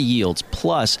high yields.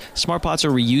 Plus, smart pots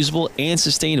are reusable and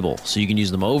sustainable, so you can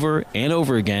use them over and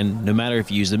over again, no matter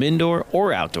if you use them indoor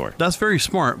or outdoor. That's very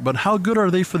smart, but how good are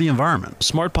they for the environment?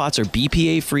 Smart pots are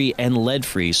BPA-free and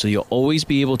lead-free, so you'll always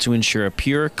be able to ensure a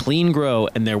pure, clean grow,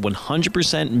 and they're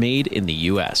 100% made in the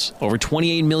U.S. Over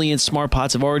 28 million smart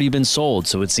pots have already been sold,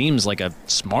 so it seems like a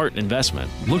smart investment.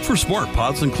 Look for smart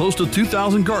pots in close to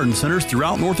 2,000 garden centers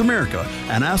throughout North America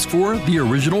and ask for the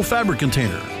original fabric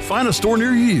container. Find a store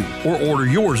near you or order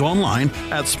yours online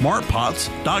at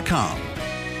smartpots.com.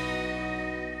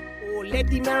 Let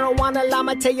the marijuana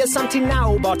llama tell you something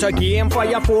now about a game for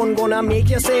your phone gonna make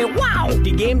you say wow.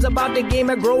 The game's about the game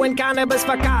of growing cannabis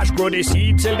for cash. Grow the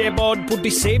seed, sell the bud, put the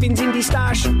savings in the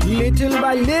stash. Little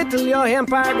by little your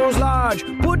empire grows large.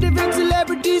 Put the big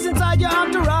celebrities inside your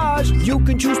entourage. You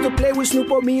can choose to play with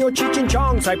Snoop or me or Cheech and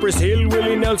Chong, Cypress Hill,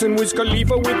 Willie Nelson, Wiz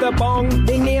Khalifa with a bong.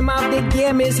 The name of the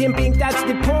game is Hemp Inc., that's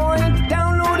the point.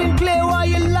 Download and play while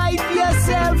you light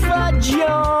yourself a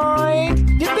joint.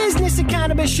 The business of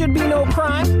cannabis should be no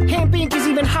crime. Hemp Inc. is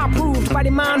even hot-proofed by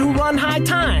the man who run High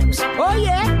Times. Oh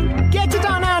yeah? Get it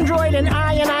on Android and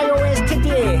iOS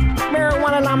today.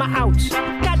 Marijuana Llama out.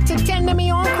 Got to tend to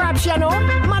me own crops, you know.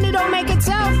 Money don't make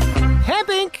itself. Hemp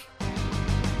Inc.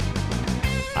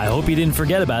 I hope you didn't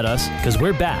forget about us, because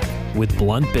we're back with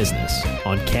Blunt Business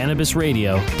on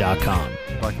CannabisRadio.com.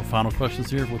 Back with final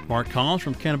questions here with Mark Collins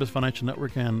from Cannabis Financial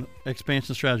Network and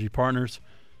Expansion Strategy Partners.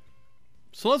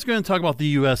 So let's go ahead and talk about the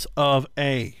U.S. of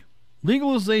A.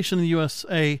 Legalization in the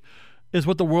USA is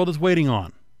what the world is waiting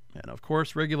on. And of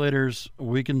course, regulators,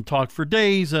 we can talk for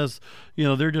days as, you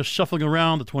know, they're just shuffling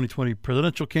around. The 2020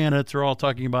 presidential candidates are all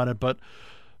talking about it. But,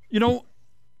 you know,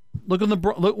 look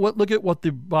at what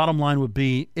the bottom line would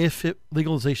be if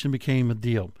legalization became a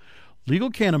deal. Legal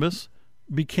cannabis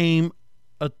became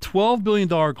a $12 billion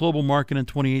global market in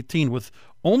 2018 with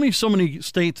only so many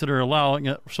states that are allowing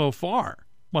it so far.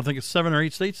 Well, I think it's 7 or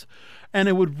 8 states. And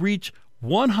it would reach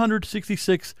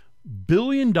 $166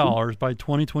 billion by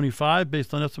 2025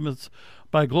 based on estimates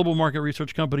by global market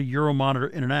research company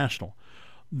Euromonitor International.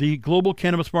 The global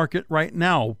cannabis market right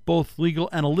now, both legal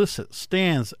and illicit,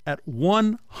 stands at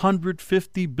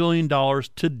 $150 billion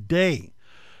today.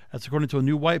 That's according to a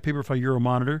new white paper by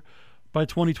Euromonitor. By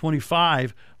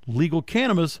 2025, legal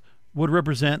cannabis would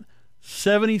represent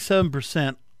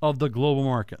 77% of the global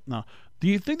market. Now, do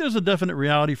you think there's a definite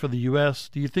reality for the U.S.?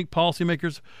 Do you think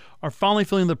policymakers are finally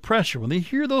feeling the pressure when they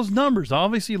hear those numbers?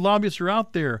 Obviously, lobbyists are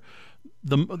out there.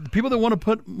 The people that want to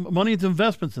put money into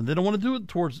investments and they don't want to do it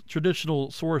towards traditional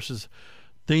sources.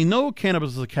 They know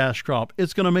cannabis is a cash crop.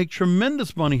 It's going to make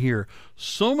tremendous money here.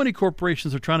 So many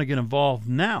corporations are trying to get involved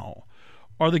now.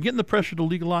 Are they getting the pressure to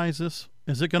legalize this?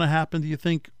 Is it going to happen, do you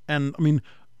think? And, I mean,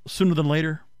 sooner than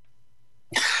later?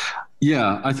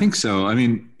 Yeah, I think so. I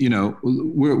mean, you know,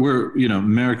 we're you know,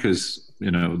 America's,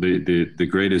 you know, the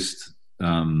greatest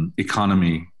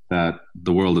economy that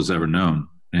the world has ever known.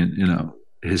 And, you know,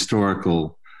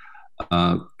 historical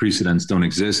precedents don't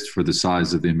exist for the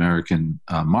size of the American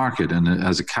market. And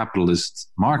as a capitalist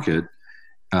market,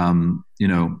 you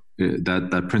know,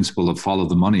 that principle of follow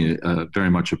the money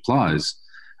very much applies.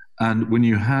 And when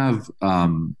you have,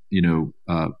 you know,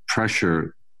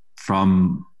 pressure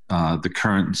from the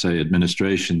current, say,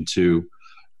 administration to,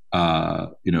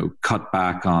 you know, cut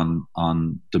back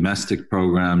on domestic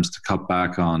programs, to cut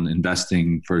back on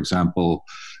investing. For example,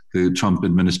 the Trump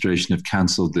administration have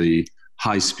canceled the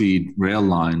high-speed rail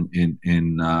line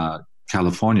in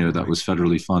California that was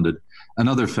federally funded, and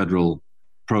other federal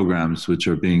programs which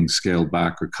are being scaled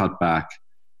back or cut back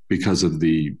because of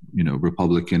the, you know,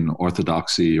 Republican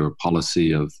orthodoxy or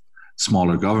policy of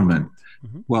smaller government.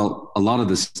 Mm-hmm. Well, a lot of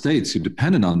the states who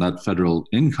depended on that federal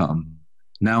income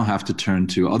now have to turn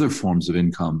to other forms of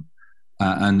income.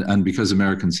 And because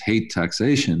Americans hate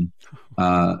taxation,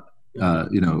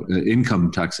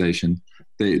 income taxation,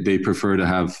 they prefer to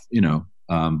have,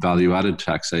 value-added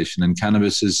taxation. And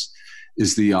cannabis is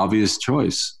the obvious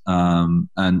choice.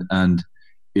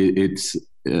 It's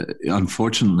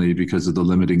unfortunately, because of the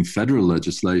limiting federal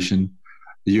legislation,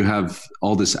 you have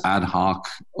all this ad hoc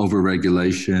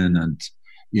overregulation and,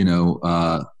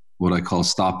 what I call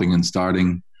stopping and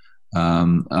starting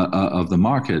of the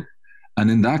market. And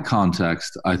in that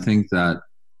context, I think that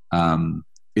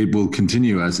it will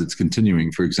continue as it's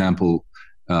continuing. For example,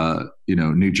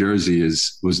 New Jersey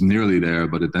was nearly there,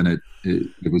 but then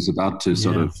it was about to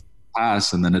sort of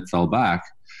pass, and then it fell back.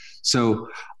 So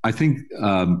I think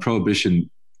prohibition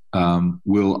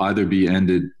will either be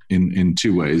ended in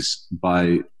two ways: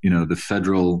 by the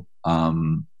federal,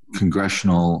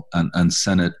 congressional, and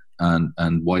Senate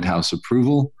and White House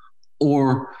approval,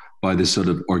 or by this sort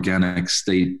of organic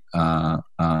state,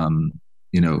 end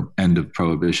of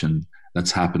prohibition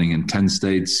that's happening in 10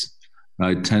 states,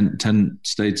 right? 10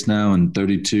 states now, and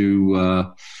 32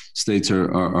 states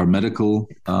are medical.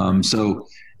 So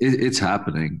it's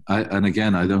happening. And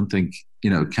again, I don't think,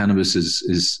 cannabis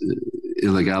is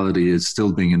illegality is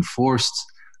still being enforced,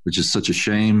 which is such a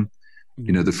shame.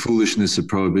 The foolishness of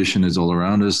prohibition is all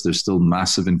around us. There's still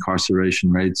massive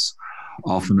incarceration rates,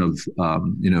 often of,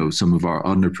 some of our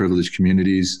underprivileged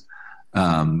communities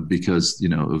because,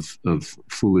 of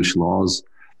foolish laws.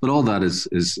 But all that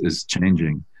is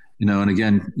changing, and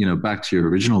again, back to your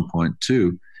original point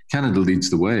too, Canada leads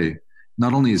the way.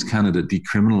 Not only is Canada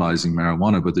decriminalizing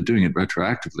marijuana, but they're doing it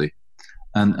retroactively.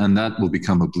 And that will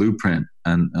become a blueprint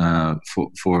and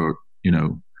for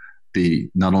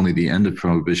not only the end of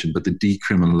prohibition, but the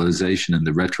decriminalization and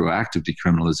the retroactive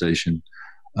decriminalization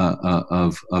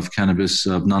of cannabis,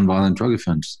 of nonviolent drug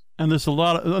offense. And there's a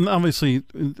lot of, and obviously,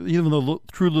 even though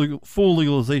full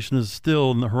legalization is still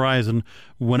in the horizon,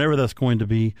 whenever that's going to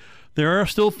be, there are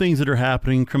still things that are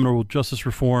happening. Criminal justice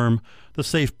reform, the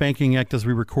Safe Banking Act, as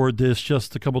we record this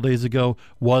just a couple of days ago,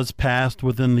 was passed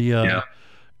within the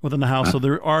House. So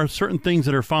there are certain things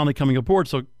that are finally coming aboard.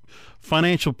 So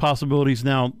financial possibilities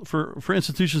now for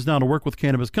institutions now to work with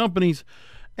cannabis companies,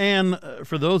 and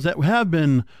for those that have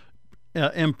been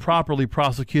improperly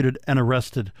prosecuted and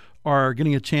arrested are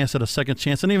getting a chance at a second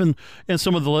chance. And even in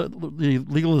some of the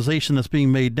legalization that's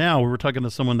being made now, we were talking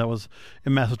to someone that was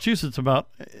in Massachusetts about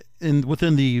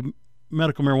within the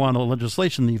medical marijuana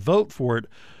legislation, the vote for it,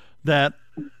 that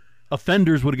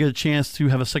offenders would get a chance to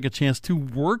have a second chance to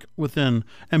work within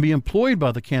and be employed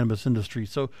by the cannabis industry.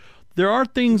 So there are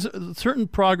things, certain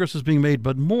progress is being made,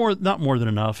 but not more than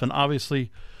enough. And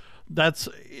obviously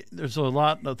there's a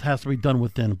lot that has to be done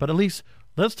within, but at least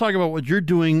let's talk about what you're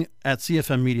doing at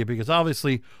CFN Media, because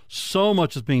obviously so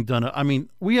much is being done. I mean,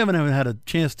 we haven't even had a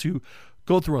chance to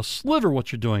go through a sliver of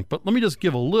what you're doing, but let me just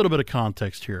give a little bit of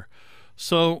context here.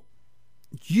 So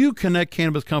you connect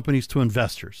cannabis companies to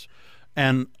investors,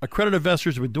 and accredited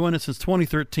investors have been doing it since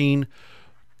 2013.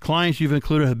 Clients you've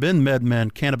included have been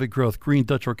MedMen, Cannabis Growth, Green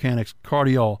Dutch Organics,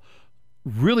 Cardiol,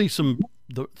 really some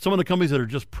of the companies that are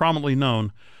just prominently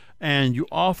known. And you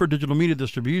offer digital media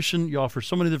distribution. You offer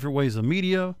so many different ways of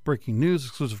media, breaking news,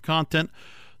 exclusive content.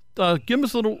 Give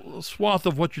us a little swath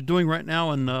of what you're doing right now.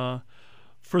 And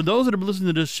for those that are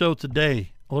listening to this show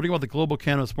today, learning about the global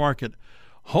cannabis market,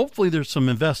 hopefully there's some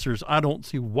investors. I don't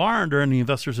see why aren't there any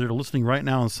investors that are listening right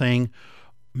now and saying,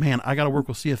 man, I got to work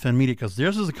with CFN Media because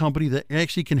theirs is a company that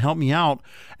actually can help me out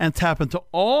and tap into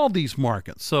all these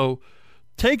markets. So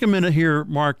take a minute here,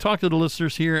 Mark, talk to the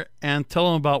listeners here and tell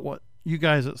them about what you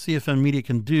guys at CFN Media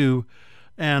can do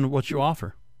and what you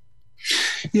offer.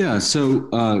 Yeah,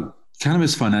 so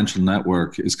Cannabis Financial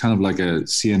Network is kind of like a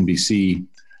CNBC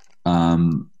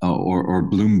or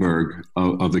Bloomberg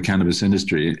of the cannabis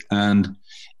industry, and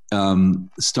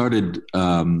started,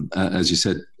 as you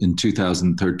said, in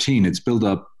 2013. It's built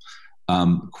up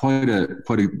quite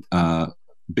a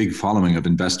big following of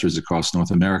investors across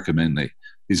North America mainly.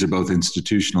 These are both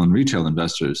institutional and retail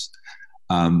investors.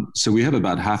 So we have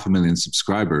about 500,000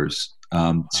 subscribers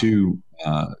to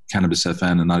Cannabis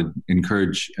FN, and I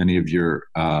encourage any of your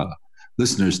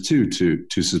listeners to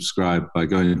subscribe by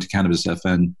going to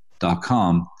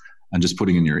cannabisfn.com and just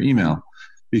putting in your email.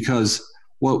 Because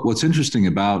what's interesting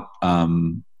about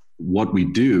what we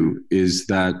do is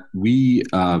that we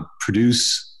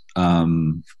produce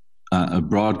a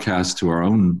broadcast to our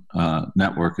own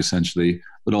network essentially,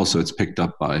 but also it's picked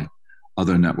up by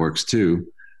other networks too.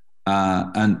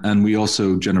 And we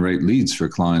also generate leads for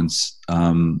clients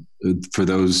for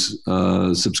those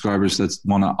subscribers that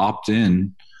want to opt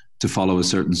in to follow a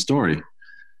certain story.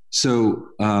 So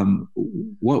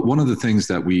one of the things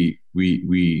that we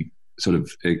sort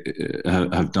of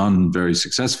have done very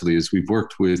successfully is we've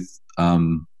worked with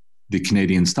the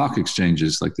Canadian stock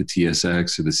exchanges like the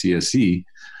TSX or the CSE,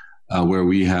 where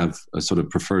we have a sort of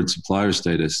preferred supplier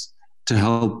status to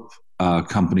help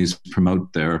companies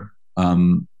promote their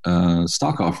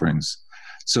stock offerings.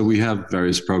 So we have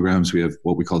various programs. We have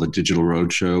what we call the Digital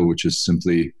Roadshow, which is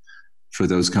simply for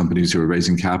those companies who are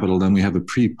raising capital. Then we have a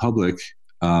pre-public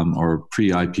or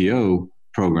pre-IPO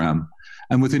program.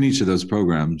 And within each of those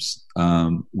programs,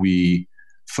 we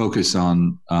focus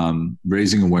on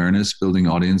raising awareness, building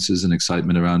audiences and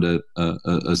excitement around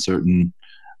a certain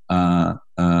a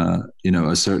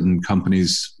certain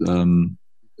company's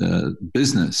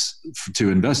business to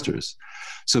investors.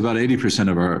 So about 80%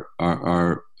 of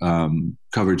our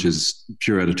coverage is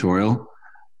pure editorial,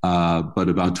 but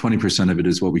about 20% of it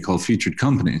is what we call featured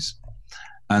companies.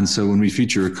 And so when we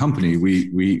feature a company,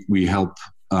 we help,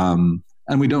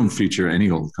 and we don't feature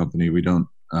any old company. We don't.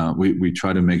 We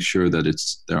try to make sure that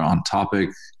they're on topic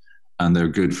and they're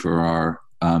good for our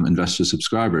investor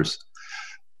subscribers.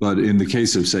 But in the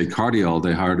case of, say, Cardiol,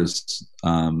 they hired us,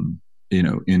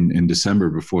 in December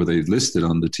before they listed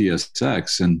on the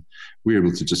TSX, and we were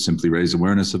able to just simply raise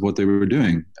awareness of what they were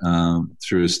doing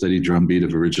through a steady drumbeat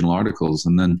of original articles.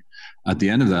 And then at the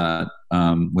end of that,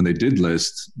 when they did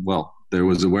list, well, there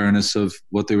was awareness of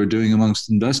what they were doing amongst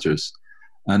investors.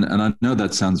 And I know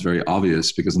that sounds very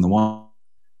obvious because on the one,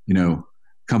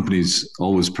 companies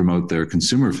always promote their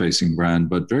consumer-facing brand,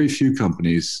 but very few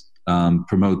companies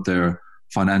promote their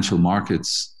financial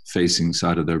markets-facing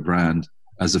side of their brand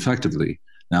as effectively.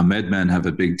 Now, MedMen have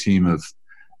a big team of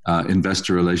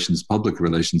investor relations, public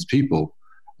relations people,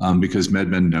 because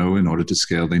MedMen know in order to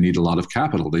scale, they need a lot of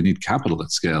capital. They need capital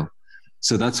at scale.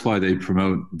 So that's why they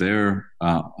promote their,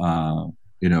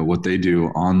 what they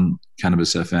do on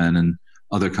Cannabis FN, and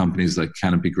other companies like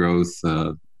Canopy Growth,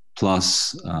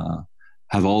 Plus,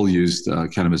 have all used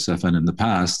Cannabis FN in the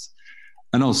past.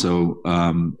 And also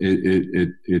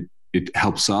it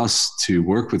helps us to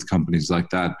work with companies like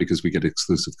that because we get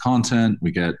exclusive content.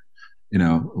 We get,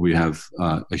 we have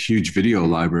a huge video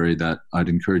library that I'd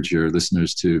encourage your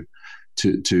listeners to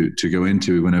go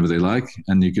into whenever they like.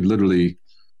 And you could literally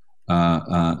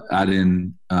add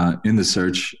in the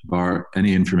search bar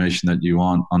any information that you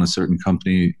want on a certain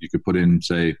company. You could put in,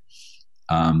 say,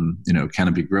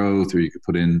 Canopy Growth, or you could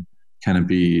put in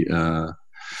Canopy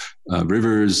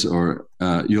Rivers, or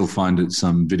you'll find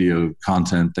some video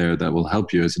content there that will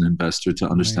help you as an investor to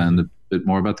understand a bit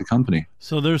more about the company.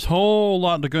 So there's a whole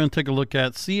lot to go and take a look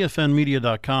at.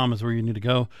 CFNmedia.com is where you need to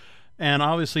go. And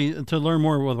obviously, to learn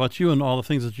more about you and all the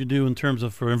things that you do in terms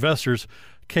of, for investors,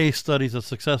 case studies of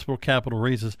successful capital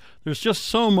raises, there's just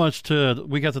so much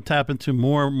we got to tap into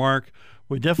more, Mark.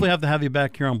 We definitely have to have you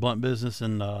back here on Blunt Business,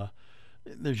 and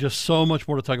there's just so much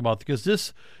more to talk about, because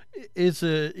this is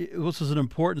an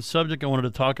important subject I wanted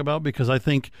to talk about, because I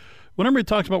think whenever he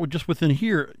talks about just within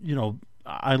here,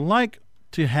 I like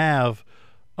to have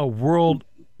a world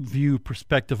view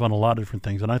perspective on a lot of different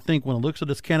things. And I think when it looks at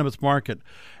this cannabis market,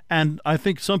 and I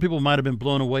think some people might have been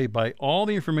blown away by all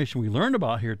the information we learned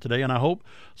about here today. And I hope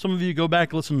some of you go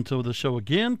back, listen to the show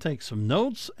again, take some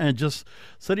notes, and just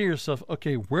say to yourself,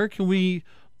 okay, where can we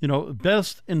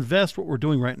best invest what we're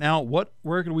doing right now?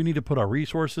 Where do we need to put our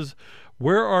resources?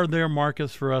 Where are there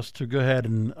markets for us to go ahead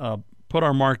and put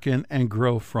our mark in and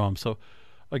grow from? So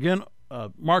again,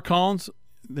 Mark Collins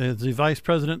is the Vice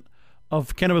President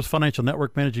of Cannabis Financial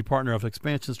Network, Managing Partner of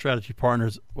Expansion Strategy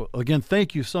Partners. Well, again,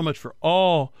 thank you so much for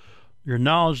all your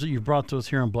knowledge that you've brought to us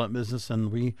here on Blunt Business, and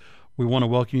we want to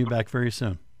welcome you back very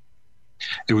soon.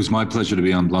 It was my pleasure to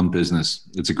be on Blunt Business.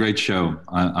 It's a great show.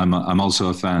 I'm also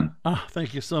a fan.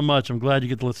 Thank you so much. I'm glad you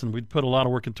get to listen. We put a lot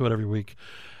of work into it every week.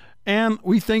 And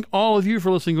we thank all of you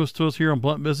for listening to us here on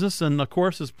Blunt Business. And, of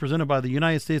course, it's presented by the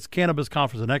United States Cannabis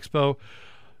Conference and Expo.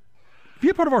 Be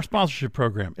a part of our sponsorship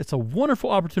program. It's a wonderful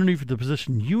opportunity to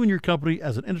position you and your company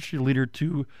as an industry leader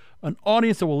to an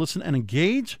audience that will listen and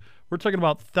engage. We're talking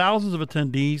about thousands of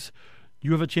attendees.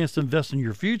 You have a chance to invest in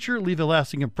your future, leave a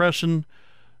lasting impression.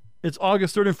 It's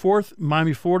August 3rd and 4th,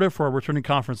 Miami, Florida, for our returning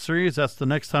conference series. That's the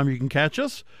next time you can catch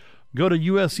us. Go to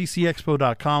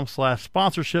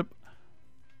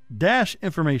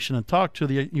usccexpo.com/sponsorship-information and talk to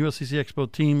the USCC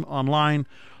Expo team online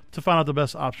to find out the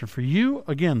best option for you.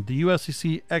 Again, the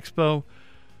USCC Expo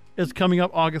is coming up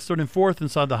August 3rd and 4th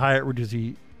inside the Hyatt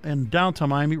Regency in downtown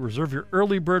Miami. Reserve your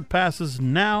early bird passes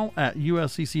now at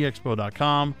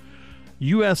usccexpo.com,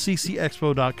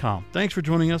 usccexpo.com. Thanks for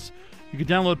joining us. You can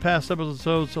download past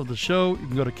episodes of the show. You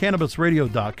can go to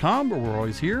cannabisradio.com, where we're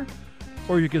always here,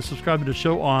 or you can subscribe to the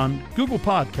show on Google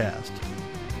Podcast.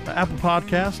 Apple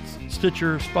Podcasts,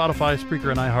 Stitcher, Spotify,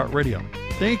 Spreaker, and iHeartRadio.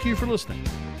 Thank you for listening.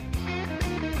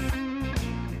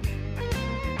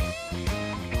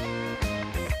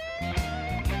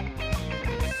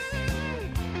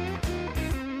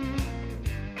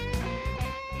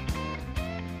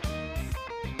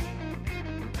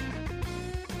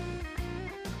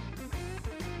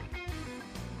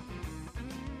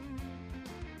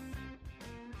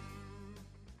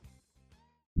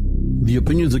 The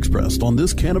opinions expressed on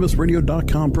this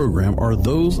CannabisRadio.com program are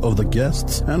those of the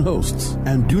guests and hosts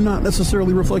and do not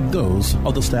necessarily reflect those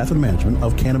of the staff and management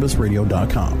of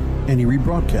CannabisRadio.com. Any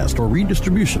rebroadcast or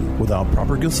redistribution without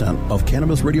proper consent of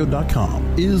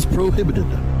CannabisRadio.com is prohibited.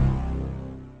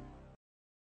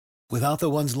 Without the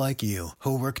ones like you,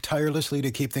 who work tirelessly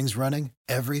to keep things running,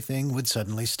 everything would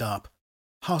suddenly stop.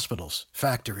 Hospitals,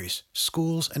 factories,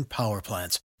 schools, and power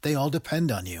plants, they all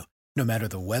depend on you. No matter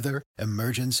the weather,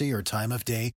 emergency, or time of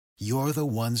day, you're the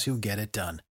ones who get it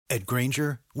done. At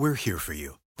Grainger, we're here for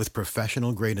you with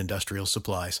professional-grade industrial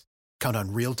supplies. Count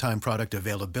on real-time product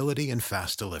availability and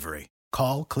fast delivery.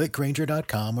 Call, click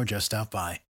Grainger.com, or just stop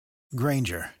by.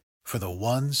 Grainger, for the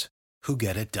ones who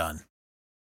get it done.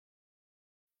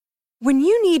 When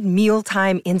you need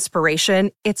mealtime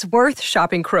inspiration, it's worth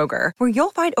shopping Kroger, where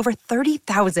you'll find over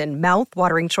 30,000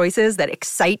 mouth-watering choices that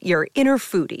excite your inner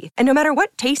foodie. And no matter what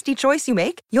tasty choice you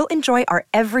make, you'll enjoy our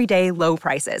everyday low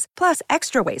prices, plus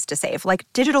extra ways to save, like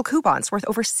digital coupons worth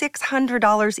over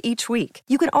 $600 each week.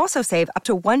 You can also save up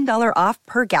to $1 off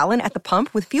per gallon at the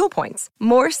pump with fuel points.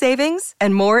 More savings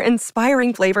and more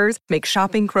inspiring flavors make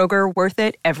shopping Kroger worth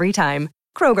it every time.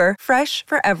 Kroger, fresh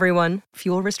for everyone.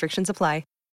 Fuel restrictions apply.